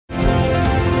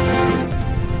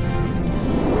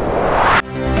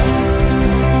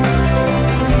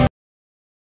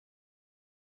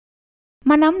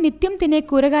మనం నిత్యం తినే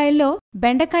కూరగాయల్లో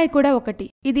బెండకాయ కూడా ఒకటి.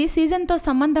 ఇది సీజన్తో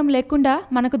సంబంధం లేకుండా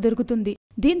మనకు దొరుకుతుంది.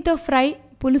 దీంతో ఫ్రై,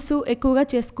 పులుసు ఎక్కువగా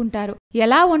చేసుకుంటారు.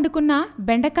 ఎలా వండుకున్నా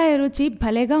బెండకాయ రుచి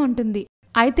భలేగా ఉంటుంది.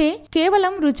 అయితే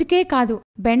కేవలం రుచికే కాదు,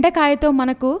 బెండకాయతో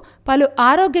మనకు పలు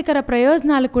ఆరోగ్యకర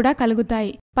ప్రయోజనాలు కూడా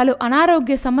కలుగుతాయి. పలు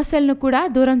అనారోగ్య సమస్యలను కూడా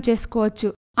దూరం చేసుకోవచ్చు.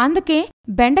 అందుకే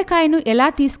బెండకాయను ఎలా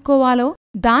తీసుకోవాలో,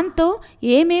 దాంతో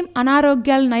ఏమేం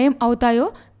అనారోగ్యాలు నయం అవుతాయో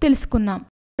తెలుసుకుందాం.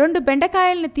 2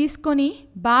 బెండకాయల్ని తీసుకొని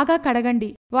బాగా కడగండి.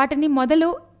 వాటిని మొదలు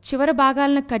చివరి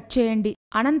భాగాలను కట్ చేయండి.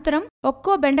 అనంతరం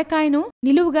ఒక్కో బెండకాయను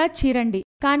నిలువుగా చీరండి.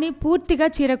 కానీ పూర్తిగా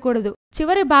చీరకూడదు.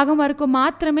 చివరి భాగం వరకు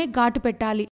మాత్రమే ఘాటు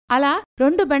పెట్టాలి. అలా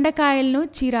 2 బెండకాయలను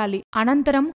చీరాలి.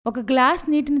 అనంతరం 1 గ్లాస్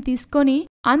నీటిని తీసుకొని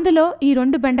అందులో ఈ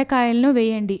 2 బెండకాయలను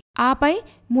వేయండి. ఆపై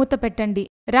మూత పెట్టండి.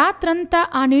 రాత్రంతా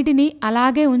ఆ నీటిని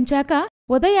అలాగే ఉంచాక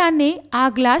ఉదయాన్నే ఆ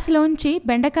గ్లాసులోంచి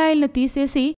బెండకాయలను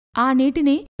తీసేసి ఆ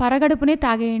నీటిని పరగడుపునే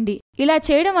తాగేయండి. ఇలా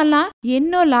చేయడం వల్ల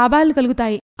ఎన్నో లాభాలు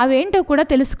కలుగుతాయి. అవేంటో కూడా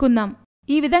తెలుసుకుందాం.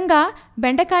 ఈ విధంగా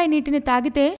బెండకాయ నీటిని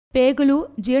తాగితే పేగులు,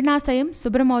 జీర్ణాశయం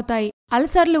శుభ్రమవుతాయి.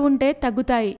 అల్సర్లు ఉంటే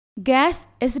తగ్గుతాయి. గ్యాస్,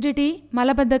 ఎసిడిటీ,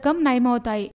 మలబద్ధకం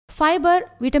నయమవుతాయి. ఫైబర్,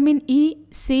 విటమిన్ ఇ,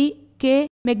 సి, కే,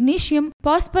 మెగ్నీషియం,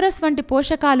 ఫాస్ఫరస్ వంటి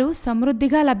పోషకాలు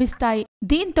సమృద్ధిగా లభిస్తాయి.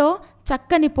 దీంతో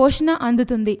చక్కని పోషణ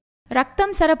అందుతుంది. రక్తం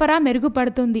సరఫరా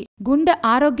మెరుగుపడుతుంది. గుండె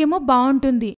ఆరోగ్యము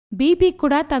బావుంటుంది. బీపీ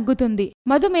కూడా తగ్గుతుంది.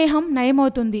 మధుమేహం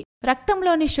నయమవుతుంది.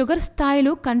 రక్తంలోని షుగర్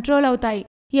స్థాయిలు కంట్రోల్ అవుతాయి.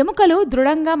 ఎముకలు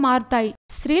దృఢంగా మారుతాయి.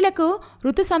 స్త్రీలకు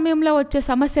ఋతు సమయంలో వచ్చే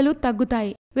సమస్యలు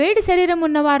తగ్గుతాయి. వేడి శరీరం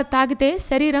ఉన్నవారు తాగితే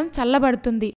శరీరం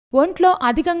చల్లబడుతుంది. ఒంట్లో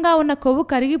అధికంగా ఉన్న కొవ్వు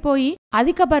కరిగిపోయి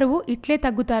అధిక బరువు ఇట్లే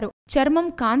తగ్గుతారు. చర్మం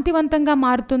కాంతివంతంగా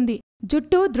మారుతుంది.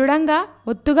 జుట్టు దృఢంగా,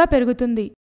 ఒత్తుగా పెరుగుతుంది.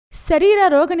 శరీర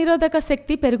రోగనిరోధక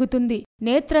శక్తి పెరుగుతుంది.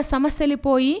 నేత్ర సమస్యలు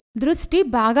పోయి దృష్టి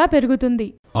బాగా పెరుగుతుంది.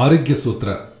 ఆరోగ్య సూత్ర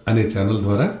అనే ఛానల్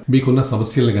ద్వారా మీకున్న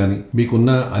సమస్యలు గాని, మీకున్న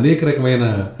అనేక రకమైన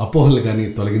అపోహలు గాని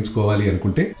తొలగించుకోవాలి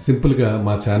అనుకుంటే సింపుల్ గా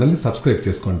మా ఛానల్ ని సబ్స్క్రైబ్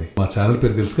చేసుకోండి. మా ఛానల్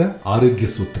పేరు తెలుసుగా, ఆరోగ్య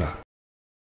సూత్ర.